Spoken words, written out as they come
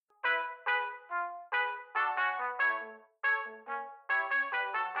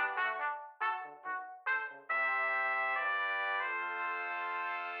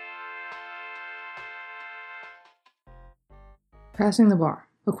Passing the Bar,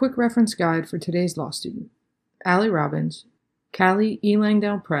 a quick reference guide for today's law student. Allie Robbins, Callie E.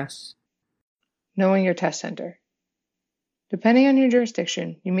 Langdale Press. Knowing your test center. Depending on your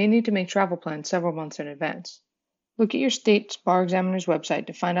jurisdiction, you may need to make travel plans several months in advance. Look at your state's bar examiner's website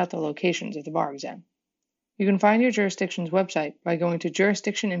to find out the locations of the bar exam. You can find your jurisdiction's website by going to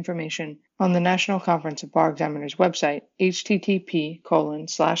jurisdiction information on the National Conference of Bar Examiners website,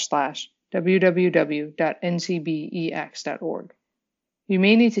 http://www.ncbex.org. You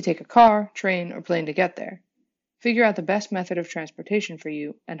may need to take a car, train, or plane to get there. Figure out the best method of transportation for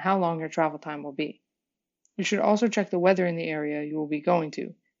you and how long your travel time will be. You should also check the weather in the area you will be going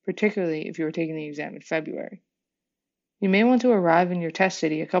to, particularly if you are taking the exam in February. You may want to arrive in your test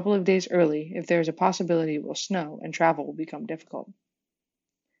city a couple of days early if there is a possibility it will snow and travel will become difficult.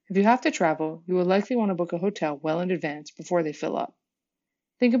 If you have to travel, you will likely want to book a hotel well in advance before they fill up.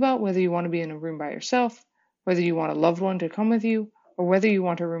 Think about whether you want to be in a room by yourself, whether you want a loved one to come with you, or whether you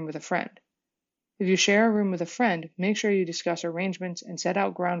want a room with a friend. If you share a room with a friend, make sure you discuss arrangements and set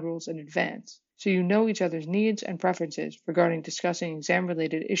out ground rules in advance so you know each other's needs and preferences regarding discussing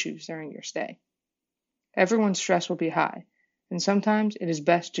exam-related issues during your stay. Everyone's stress will be high, and sometimes it is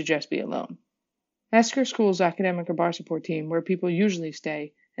best to just be alone. Ask your school's academic or bar support team where people usually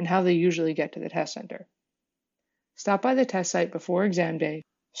stay and how they usually get to the test center. Stop by the test site before exam day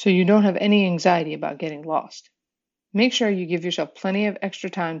so you don't have any anxiety about getting lost. Make sure you give yourself plenty of extra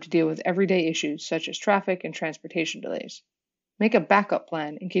time to deal with everyday issues such as traffic and transportation delays. Make a backup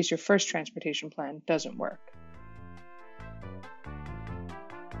plan in case your first transportation plan doesn't work.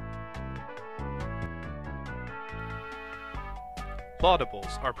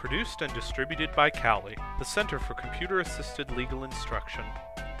 Laudables are produced and distributed by Callie, the Center for Computer-Assisted Legal Instruction.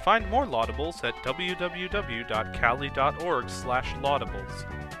 Find more Laudables at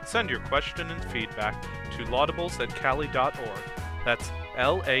www.callie.org/laudables. Send your question and feedback to laudables@callie.org. That's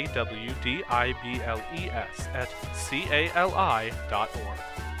LAWDIBLES@CALI.org.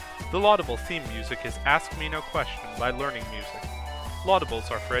 The Laudable theme music is Ask Me No Question by Learning Music. Laudables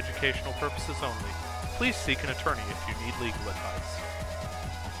are for educational purposes only. Please seek an attorney if you need legal advice.